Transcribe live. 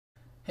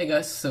Hey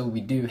guys, so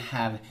we do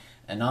have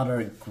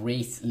another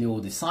great little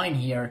design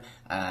here,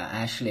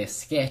 actually a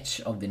sketch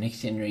of the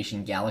next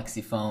generation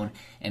Galaxy phone,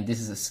 and this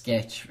is a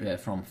sketch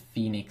from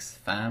Phoenix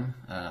Pham.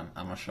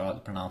 I'm not sure how to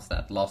pronounce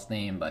that last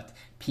name, but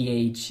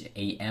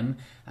Pham,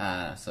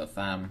 so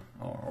Pham,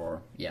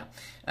 or yeah.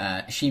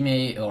 She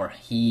may, or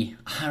he,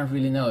 I don't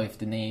really know if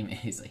the name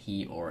is a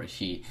he or a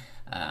she.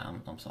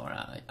 I'm sorry,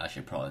 I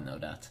should probably know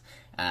that.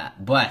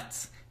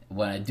 But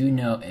what I do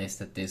know is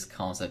that this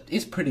concept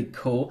is pretty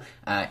cool.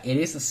 It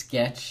is a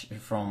sketch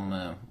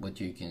from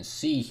what you can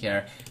see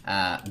here,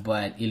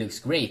 but it looks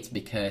great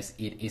because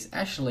it is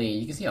actually,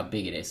 you can see how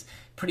big it is,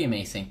 pretty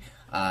amazing.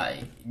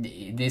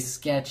 This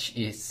sketch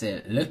is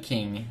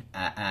looking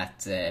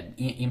at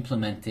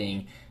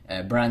implementing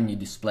a brand new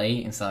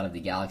display inside of the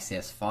Galaxy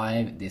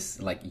S5,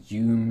 this like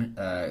zoom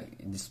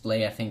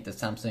display I think that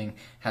Samsung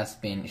has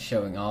been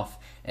showing off.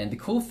 And the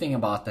cool thing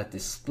about that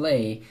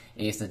display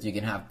is that you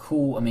can have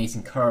cool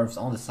amazing curves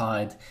on the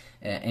side,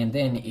 and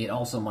then it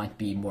also might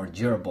be more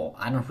durable.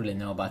 I don't really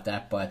know about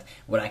that, but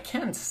what I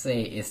can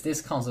say is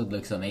this concept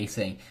looks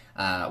amazing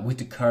with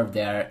the curve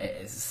there.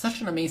 It's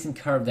such an amazing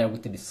curve there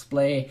with the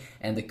display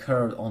and the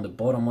curve on the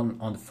bottom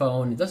on the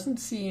phone. It doesn't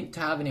seem to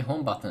have any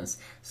home buttons,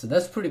 so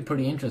that's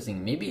pretty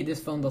interesting. Maybe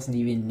this phone doesn't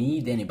even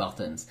need any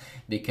buttons,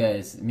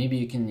 because maybe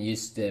you can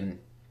use the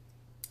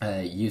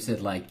use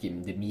it like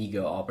in the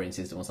MeeGo operating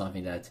system or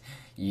something that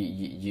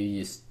you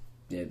just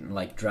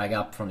like drag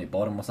up from the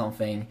bottom or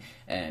something,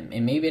 and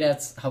maybe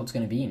that's how it's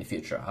going to be in the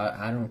future.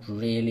 I don't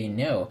really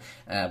know,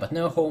 but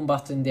no home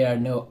button there,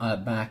 no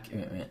back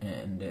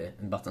and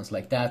buttons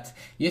like that.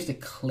 Just a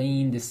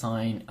clean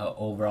design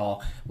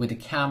overall. With the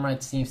camera,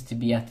 it seems to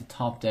be at the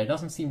top there. It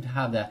doesn't seem to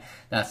have that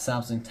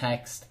Samsung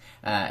text.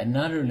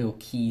 Another little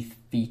key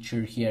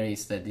feature here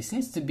is that this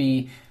seems to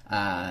be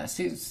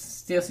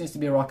still seems to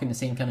be rocking the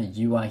same kind of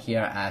UI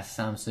here as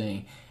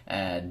Samsung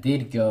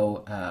did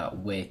go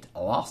with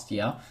last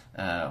year,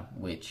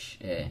 which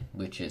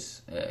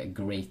is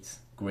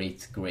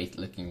great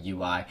looking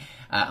UI.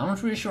 I'm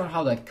not really sure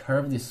how that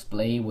curved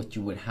display, what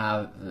you would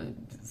have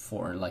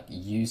for like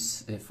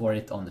use for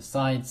it on the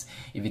sides,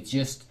 if it's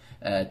just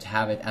to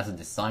have it as a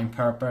design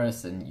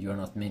purpose and you're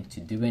not meant to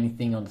do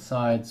anything on the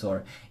sides,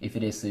 or if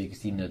it is so you can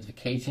see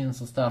notifications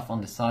and stuff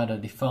on the side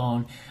of the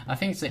phone. I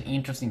think it's an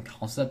interesting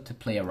concept to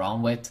play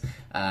around with.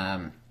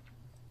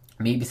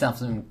 Maybe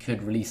Samsung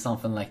could release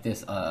something like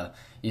this,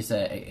 use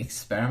an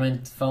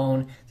experiment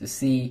phone to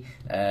see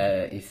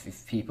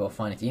if people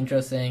find it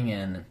interesting,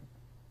 and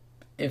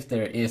if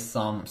there is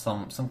some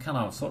kind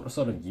of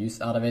sort of use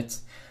out of it,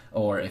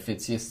 or if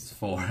it's just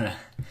for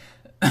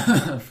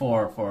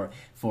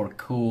for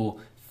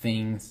cool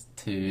things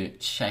to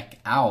check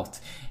out.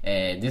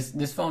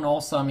 This phone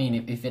also, I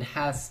mean, if it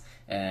has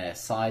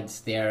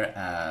sides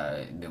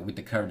there with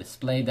the curved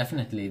display,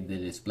 definitely the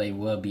display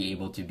will be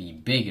able to be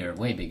bigger,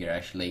 way bigger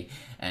actually,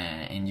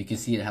 and you can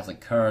see it has a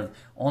curve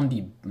on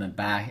the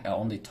back,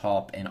 on the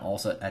top, and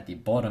also at the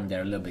bottom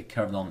there, a little bit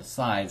curved on the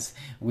sides,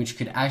 which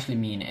could actually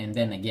mean, and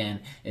then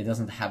again, it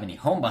doesn't have any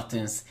home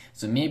buttons,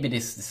 so maybe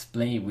this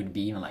display would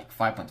be even like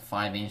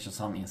 5.5 inch or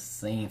some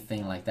insane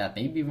thing like that,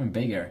 maybe even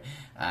bigger.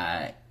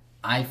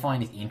 I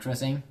find it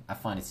interesting. I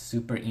find it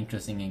super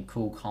interesting and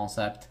cool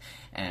concept,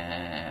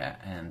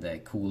 and a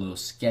cool little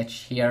sketch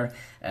here.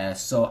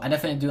 So I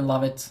definitely do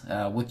love it.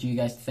 What do you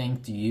guys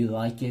think? Do you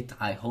like it?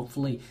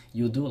 Hopefully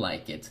you do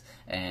like it,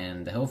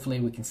 and hopefully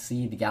we can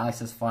see the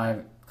Galaxy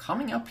S5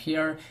 coming up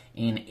here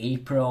in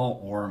April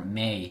or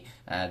May.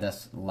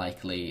 That's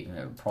likely,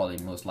 probably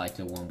most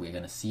likely when we're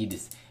gonna see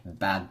this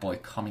bad boy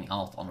coming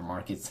out on the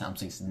market,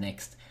 Samsung's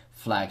next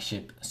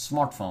flagship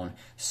smartphone.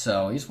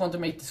 So I just want to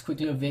make this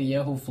quick little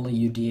video. Hopefully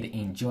you did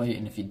enjoy it,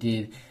 and if you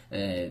did,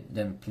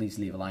 then please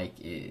leave a like.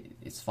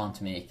 It's fun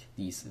to make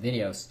these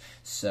videos.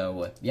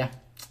 So yeah,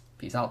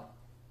 peace out.